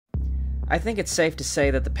I think it's safe to say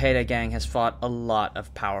that the Payday gang has fought a lot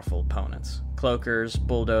of powerful opponents. Cloakers,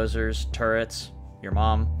 bulldozers, turrets, your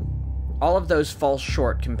mom. All of those fall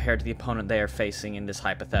short compared to the opponent they are facing in this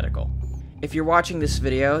hypothetical. If you're watching this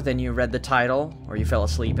video, then you read the title, or you fell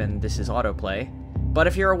asleep and this is autoplay. But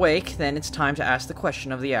if you're awake, then it's time to ask the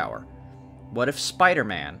question of the hour. What if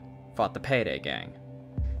Spider-Man fought the Payday gang?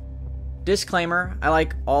 Disclaimer, I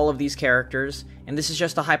like all of these characters, and this is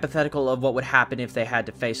just a hypothetical of what would happen if they had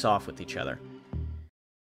to face off with each other.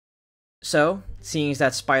 So, seeing as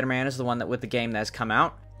that Spider-Man is the one that with the game that has come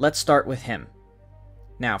out, let's start with him.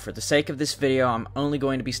 Now, for the sake of this video, I'm only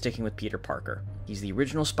going to be sticking with Peter Parker. He's the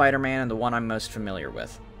original Spider-Man and the one I'm most familiar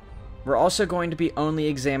with. We're also going to be only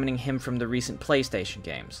examining him from the recent PlayStation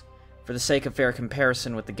games, for the sake of fair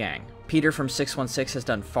comparison with the gang. Peter from 616 has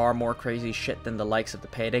done far more crazy shit than the likes of the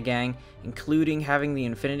Payday gang, including having the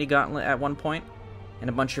Infinity Gauntlet at one point, and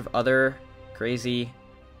a bunch of other crazy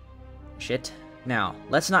shit. Now,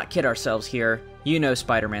 let's not kid ourselves here, you know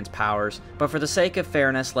Spider-Man's powers, but for the sake of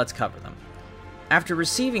fairness, let's cover them. After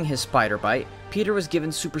receiving his spider bite, Peter was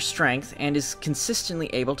given super strength and is consistently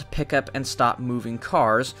able to pick up and stop moving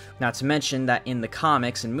cars, not to mention that in the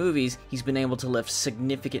comics and movies, he's been able to lift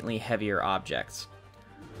significantly heavier objects.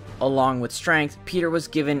 Along with strength, Peter was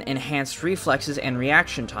given enhanced reflexes and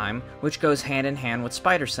reaction time, which goes hand in hand with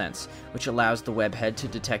spider sense, which allows the webhead to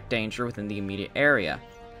detect danger within the immediate area.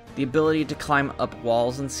 The ability to climb up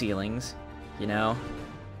walls and ceilings, you know,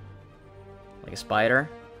 like a spider.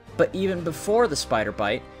 But even before the spider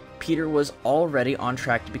bite, Peter was already on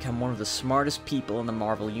track to become one of the smartest people in the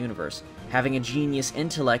Marvel Universe, having a genius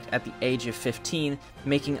intellect at the age of 15,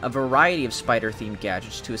 making a variety of spider-themed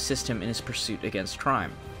gadgets to assist him in his pursuit against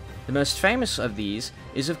crime. The most famous of these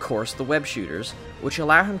is of course the web shooters, which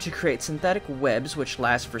allow him to create synthetic webs which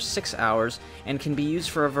last for 6 hours and can be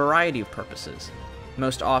used for a variety of purposes.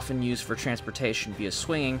 Most often used for transportation via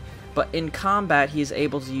swinging, but in combat he is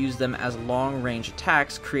able to use them as long-range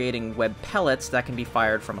attacks, creating web pellets that can be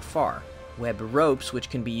fired from afar. Web ropes, which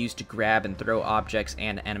can be used to grab and throw objects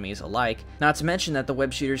and enemies alike, not to mention that the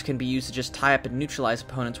web shooters can be used to just tie up and neutralize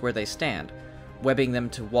opponents where they stand, webbing them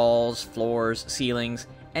to walls, floors, ceilings,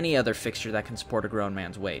 any other fixture that can support a grown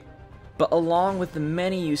man's weight. But along with the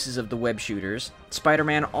many uses of the web shooters,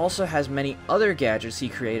 Spider-Man also has many other gadgets he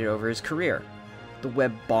created over his career. The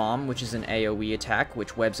web bomb, which is an AoE attack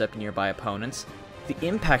which webs up nearby opponents, the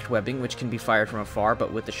impact webbing, which can be fired from afar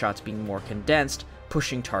but with the shots being more condensed,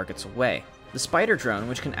 pushing targets away. The spider drone,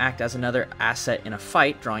 which can act as another asset in a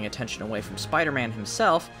fight, drawing attention away from Spider-Man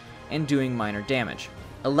himself and doing minor damage.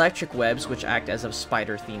 Electric webs, which act as a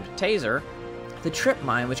spider-themed taser. The trip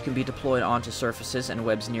mine, which can be deployed onto surfaces and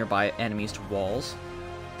webs nearby enemies to walls.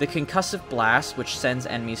 The concussive blast, which sends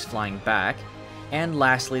enemies flying back. And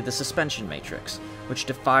lastly, the suspension matrix, which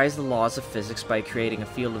defies the laws of physics by creating a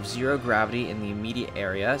field of zero gravity in the immediate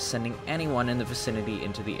area, sending anyone in the vicinity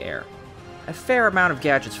into the air. A fair amount of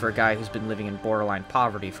gadgets for a guy who's been living in borderline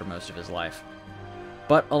poverty for most of his life.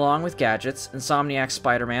 But along with gadgets, Insomniac's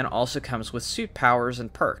Spider-Man also comes with suit powers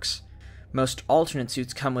and perks. Most alternate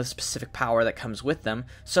suits come with specific power that comes with them,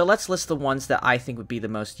 so let's list the ones that I think would be the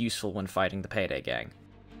most useful when fighting the Payday gang.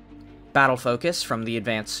 Battle Focus from the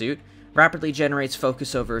advanced suit rapidly generates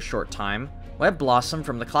focus over a short time. Web Blossom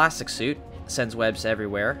from the classic suit sends webs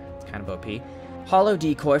everywhere, it's kind of OP. Hollow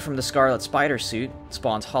Decoy from the Scarlet Spider suit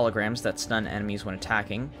spawns holograms that stun enemies when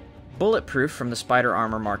attacking. Bulletproof from the Spider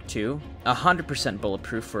Armor Mark II, 100%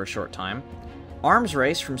 bulletproof for a short time. Arms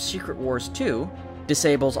Race from Secret Wars 2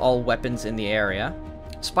 disables all weapons in the area.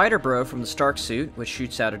 Spider Bro from the Stark suit, which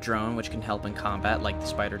shoots out a drone which can help in combat like the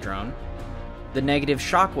Spider Drone. The Negative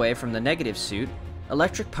Shockwave from the Negative suit.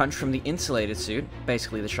 Electric Punch from the Insulated suit,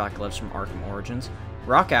 basically the shock gloves from Arkham Origins.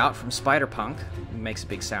 Rock Out from Spider-Punk, makes a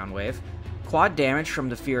big sound wave. Quad Damage from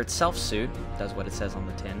the Fear Itself suit, does what it says on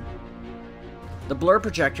the tin. The Blur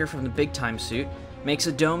Projector from the Big Time suit, makes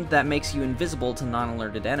a dome that makes you invisible to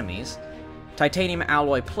non-alerted enemies. Titanium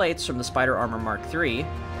Alloy Plates from the Spider Armor Mark III,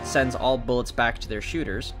 sends all bullets back to their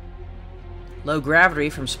shooters. Low Gravity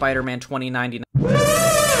from Spider-Man 2099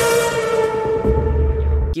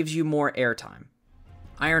 gives you more airtime.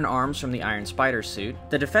 Iron Arms from the Iron Spider suit.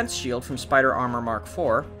 The Defense Shield from Spider Armor Mark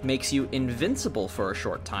IV makes you invincible for a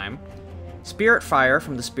short time. Spirit Fire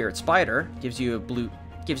from the Spirit Spider gives you blue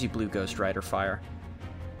Ghost Rider fire.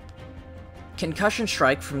 Concussion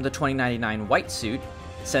Strike from the 2099 White suit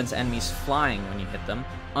sends enemies flying when you hit them.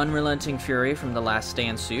 Unrelenting Fury from the Last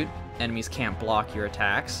Stand suit, enemies can't block your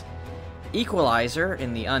attacks. Equalizer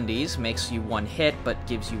in the Undies makes you one hit but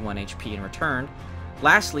gives you 1 HP in return.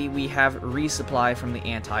 Lastly, we have Resupply from the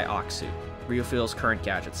Anti-Ox suit, refills current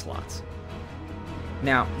gadget slots.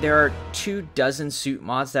 Now, there are 24 suit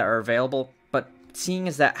mods that are available, but seeing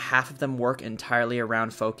as that half of them work entirely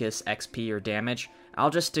around focus, XP, or damage, I'll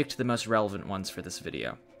just stick to the most relevant ones for this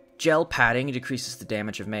video. Gel padding decreases the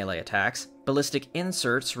damage of melee attacks, ballistic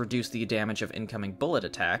inserts reduce the damage of incoming bullet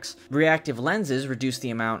attacks, reactive lenses reduce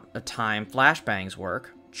the amount of time flashbangs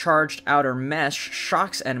work, charged outer mesh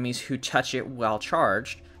shocks enemies who touch it while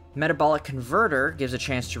charged, metabolic converter gives a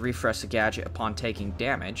chance to refresh a gadget upon taking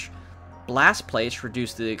damage, blast plates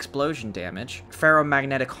reduce the explosion damage,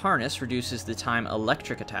 ferromagnetic harness reduces the time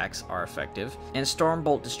electric attacks are effective, and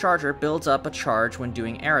stormbolt discharger builds up a charge when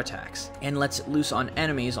doing air attacks, and lets it loose on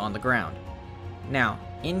enemies on the ground. Now,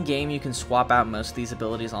 in-game you can swap out most of these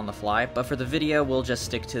abilities on the fly, but for the video we'll just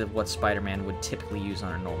stick to what Spider-Man would typically use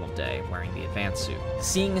on a normal day, wearing the advanced suit.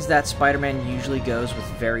 Seeing as that Spider-Man usually goes with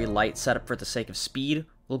very light setup for the sake of speed,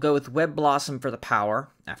 we'll go with Web Blossom for the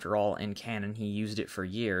power, after all in canon he used it for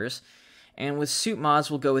years, and with suit mods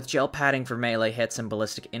we'll go with gel padding for melee hits and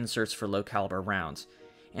ballistic inserts for low caliber rounds.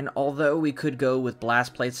 And although we could go with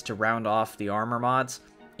blast plates to round off the armor mods,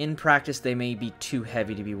 in practice they may be too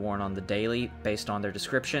heavy to be worn on the daily based on their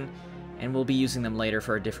description, and we'll be using them later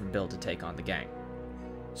for a different build to take on the gang.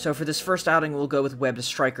 So for this first outing we'll go with Webbed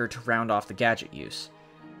Striker to round off the gadget use.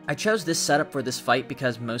 I chose this setup for this fight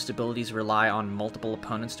because most abilities rely on multiple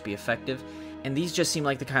opponents to be effective, and these just seem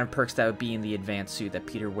like the kind of perks that would be in the advanced suit that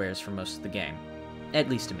Peter wears for most of the game. At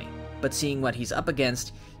least to me. But seeing what he's up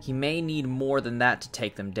against, he may need more than that to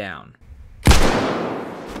take them down.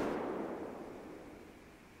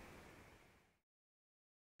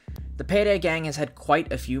 The Payday gang has had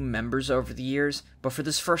quite a few members over the years, but for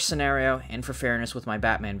this first scenario, and for fairness with my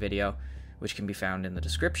Batman video, which can be found in the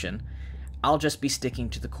description, I'll just be sticking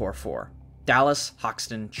to the core four: Dallas,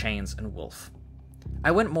 Hoxton, Chains, and Wolf.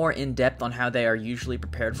 I went more in-depth on how they are usually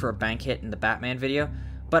prepared for a bank hit in the Batman video,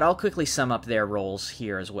 but I'll quickly sum up their roles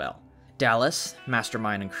here as well. Dallas,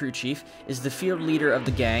 mastermind and crew chief, is the field leader of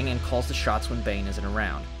the gang and calls the shots when Bane isn't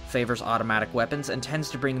around, favors automatic weapons, and tends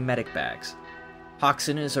to bring medic bags.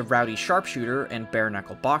 Hoxton is a rowdy sharpshooter and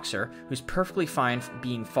bare-knuckle boxer who's perfectly fine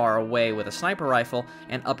being far away with a sniper rifle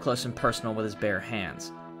and up close and personal with his bare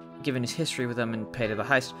hands. Given his history with them in Payday the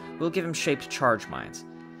Heist, we'll give him shaped charge mines.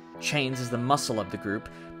 Chains is the muscle of the group,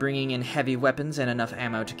 bringing in heavy weapons and enough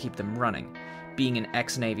ammo to keep them running. Being an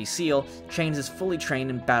ex-Navy SEAL, Chains is fully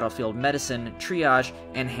trained in battlefield medicine, triage,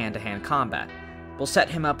 and hand-to-hand combat. We'll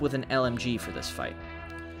set him up with an LMG for this fight.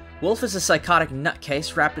 Wolf is a psychotic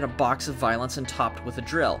nutcase wrapped in a box of violence and topped with a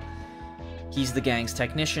drill. He's the gang's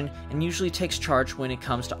technician, and usually takes charge when it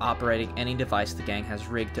comes to operating any device the gang has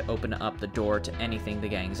rigged to open up the door to anything the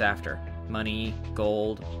gang's after. Money,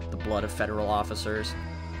 gold, the blood of federal officers.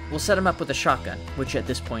 We'll set him up with a shotgun, which at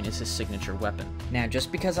this point is his signature weapon. Now,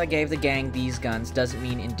 just because I gave the gang these guns doesn't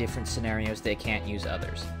mean in different scenarios they can't use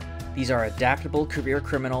others. These are adaptable career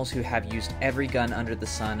criminals who have used every gun under the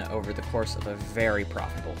sun over the course of a very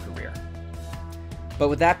profitable career. But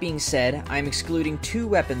with that being said, I'm excluding two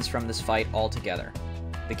weapons from this fight altogether: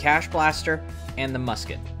 the Cash Blaster and the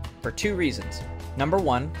Musket, for two reasons. Number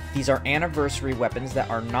one, these are anniversary weapons that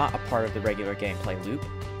are not a part of the regular gameplay loop.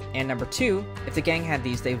 And number two, if the gang had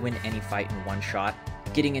these, they'd win any fight in one shot.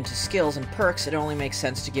 Getting into skills and perks, it only makes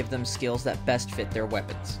sense to give them skills that best fit their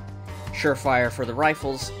weapons. Surefire for the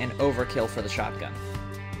rifles, and Overkill for the shotgun.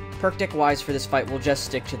 Perk deck wise for this fight, we'll just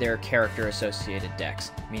stick to their character associated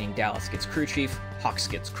decks, meaning Dallas gets Crew Chief, Hawks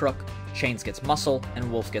gets Crook, Chains gets Muscle,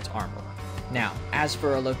 and Wolf gets Armorer. Now, as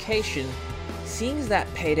for a location, seeing as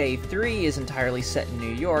that Payday 3 is entirely set in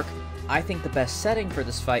New York, I think the best setting for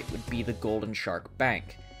this fight would be the Golden Shark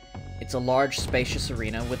Bank. It's a large, spacious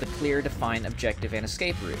arena with a clear, defined objective and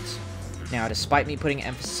escape routes. Now, despite me putting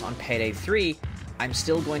emphasis on Payday 3, I'm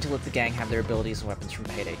still going to let the gang have their abilities and weapons from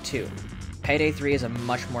Payday 2. Payday 3 is a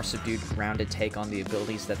much more subdued, grounded take on the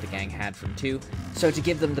abilities that the gang had from 2, so to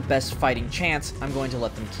give them the best fighting chance, I'm going to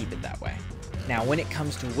let them keep it that way. Now, when it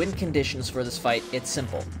comes to win conditions for this fight, it's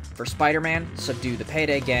simple. For Spider-Man, subdue the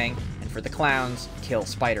Payday gang, and for the clowns, kill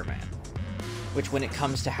Spider-Man. Which, when it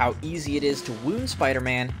comes to how easy it is to wound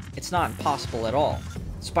Spider-Man, it's not impossible at all.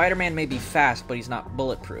 Spider-Man may be fast, but he's not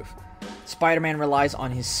bulletproof. Spider-Man relies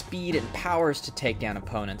on his speed and powers to take down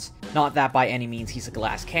opponents. Not that by any means he's a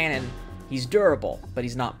glass cannon. He's durable, but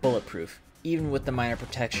he's not bulletproof, even with the minor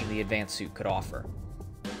protection the advanced suit could offer.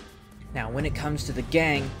 Now, when it comes to the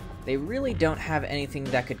gang, they really don't have anything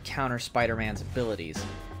that could counter Spider-Man's abilities.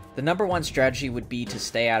 The number one strategy would be to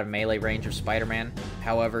stay out of melee range of Spider-Man.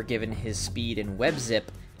 However, given his speed and web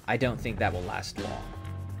zip, I don't think that will last long.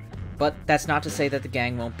 But that's not to say that the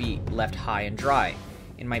gang won't be left high and dry.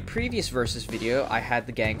 In my previous Versus video, I had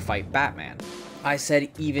the gang fight Batman. I said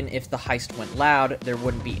even if the heist went loud, there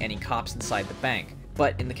wouldn't be any cops inside the bank.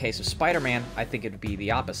 But in the case of Spider-Man, I think it would be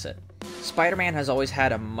the opposite. Spider-Man has always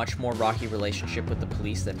had a much more rocky relationship with the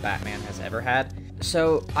police than Batman has ever had.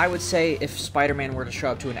 So I would say if Spider-Man were to show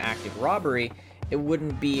up to an active robbery, it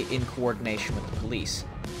wouldn't be in coordination with the police.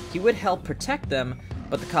 He would help protect them,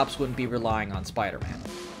 but the cops wouldn't be relying on Spider-Man.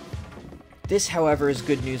 This, however, is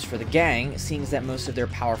good news for the gang, seeing that most of their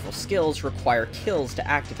powerful skills require kills to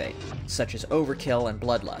activate, such as Overkill and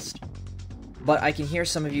Bloodlust. But I can hear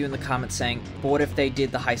some of you in the comments saying, but what if they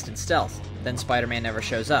did the heist in stealth? Then Spider-Man never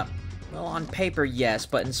shows up. Well, on paper, yes,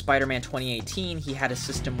 but in Spider-Man 2018, he had a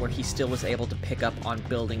system where he still was able to pick up on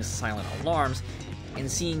buildings' silent alarms,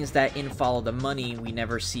 and seeing as that in Follow the Money, we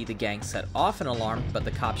never see the gang set off an alarm, but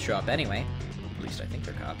the cops show up anyway. At least I think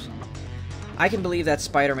they're cops. I can believe that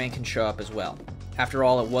Spider-Man can show up as well. After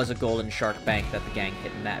all, it was a Golden Shark Bank that the gang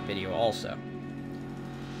hit in that video also.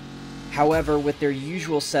 However, with their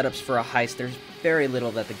usual setups for a heist, there's very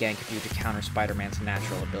little that the gang could do to counter Spider-Man's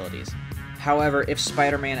natural abilities. However, if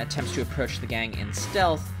Spider-Man attempts to approach the gang in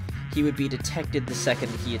stealth, he would be detected the second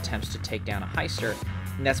he attempts to take down a heister,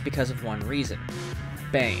 and that's because of one reason: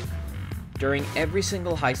 Bane. During every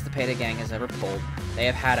single heist the Payday gang has ever pulled, they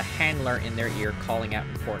have had a handler in their ear calling out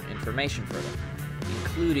important information for them,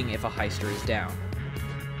 including if a heister is down.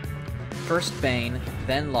 First Bane,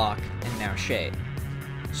 then Locke, and now Shade.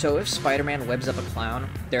 So if Spider-Man webs up a clown,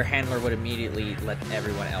 their handler would immediately let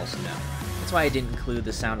everyone else know. That's why I didn't include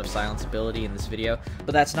the Sound of Silence ability in this video,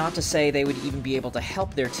 but that's not to say they would even be able to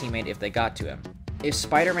help their teammate if they got to him. If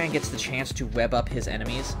Spider-Man gets the chance to web up his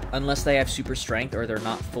enemies, unless they have super strength or they're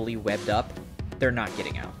not fully webbed up, they're not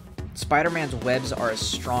getting out. Spider-Man's webs are as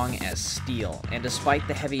strong as steel, and despite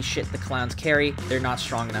the heavy shit the clowns carry, they're not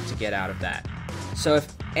strong enough to get out of that. So if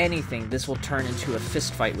anything, this will turn into a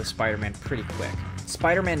fistfight with Spider-Man pretty quick.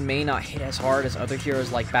 Spider-Man may not hit as hard as other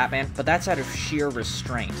heroes like Batman, but that's out of sheer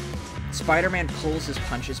restraint. Spider-Man pulls his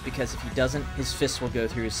punches because if he doesn't, his fists will go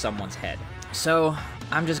through someone's head. So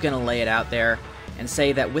I'm just gonna lay it out there and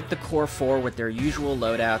say that with the core 4 with their usual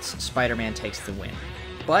loadouts, Spider-Man takes the win.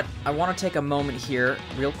 But I want to take a moment here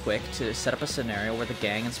real quick to set up a scenario where the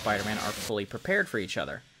gang and Spider-Man are fully prepared for each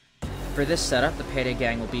other. For this setup, the Payday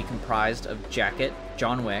gang will be comprised of Jacket,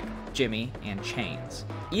 John Wick, Jimmy, and Chains.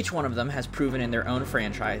 Each one of them has proven in their own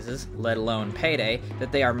franchises, let alone Payday,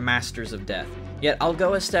 that they are masters of death. Yet I'll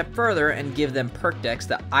go a step further and give them perk decks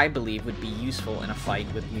that I believe would be useful in a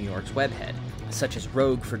fight with New York's Webhead, such as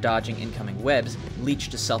Rogue for dodging incoming webs, Leech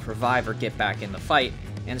to self-revive or get back in the fight,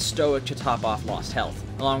 and Stoic to top off lost health,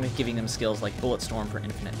 along with giving them skills like Bulletstorm for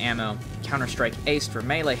infinite ammo, Counter-Strike Ace for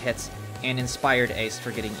melee hits, and Inspired Ace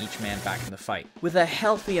for getting each man back in the fight, with a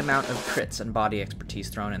healthy amount of crits and body expertise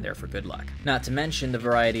thrown in there for good luck. Not to mention the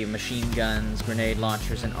variety of machine guns, grenade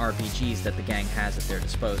launchers, and RPGs that the gang has at their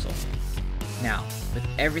disposal. Now, with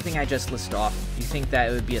everything I just listed off, you think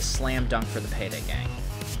that it would be a slam dunk for the Payday gang.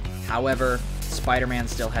 However, Spider-Man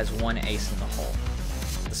still has one ace in the hole: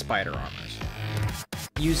 the spider armors.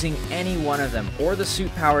 Using any one of them, or the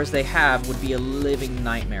suit powers they have, would be a living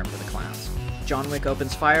nightmare for the clowns. John Wick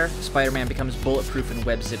opens fire, Spider-Man becomes bulletproof and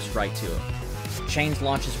web zips right to him. Chains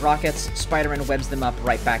launches rockets, Spider-Man webs them up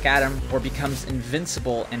right back at him, or becomes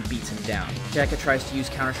invincible and beats him down. Jacket tries to use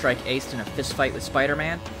Counter-Strike Ace in a fistfight with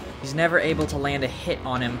Spider-Man. He's never able to land a hit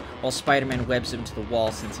on him, while Spider-Man webs him to the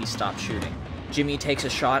wall since he stopped shooting. Jimmy takes a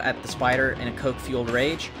shot at the Spider in a coke-fueled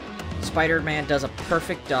rage. Spider-Man does a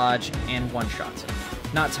perfect dodge and one-shots him.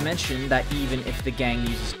 Not to mention that even if the gang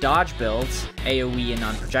uses dodge builds, AoE and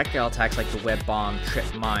non-projectile attacks like the Web Bomb,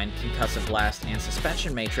 Trip Mine, Concussive Blast, and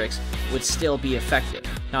Suspension Matrix would still be effective.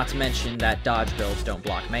 Not to mention that dodge builds don't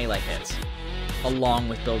block melee hits, along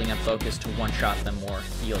with building up focus to one-shot them or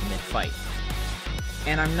heal mid-fight.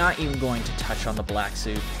 And I'm not even going to touch on the black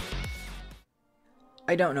suit.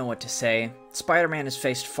 I don't know what to say. Spider-Man has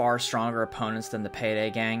faced far stronger opponents than the Payday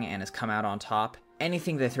gang and has come out on top.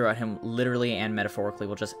 Anything they throw at him, literally and metaphorically,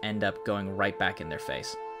 will just end up going right back in their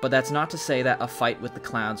face. But that's not to say that a fight with the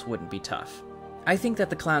clowns wouldn't be tough. I think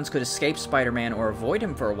that the clowns could escape Spider-Man or avoid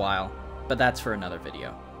him for a while, but that's for another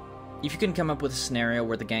video. If you can come up with a scenario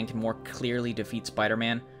where the gang can more clearly defeat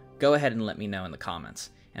Spider-Man, go ahead and let me know in the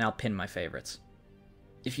comments, and I'll pin my favorites.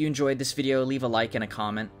 If you enjoyed this video, leave a like and a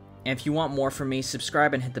comment, and if you want more from me,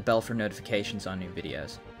 subscribe and hit the bell for notifications on new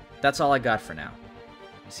videos. That's all I got for now.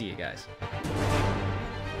 See you guys.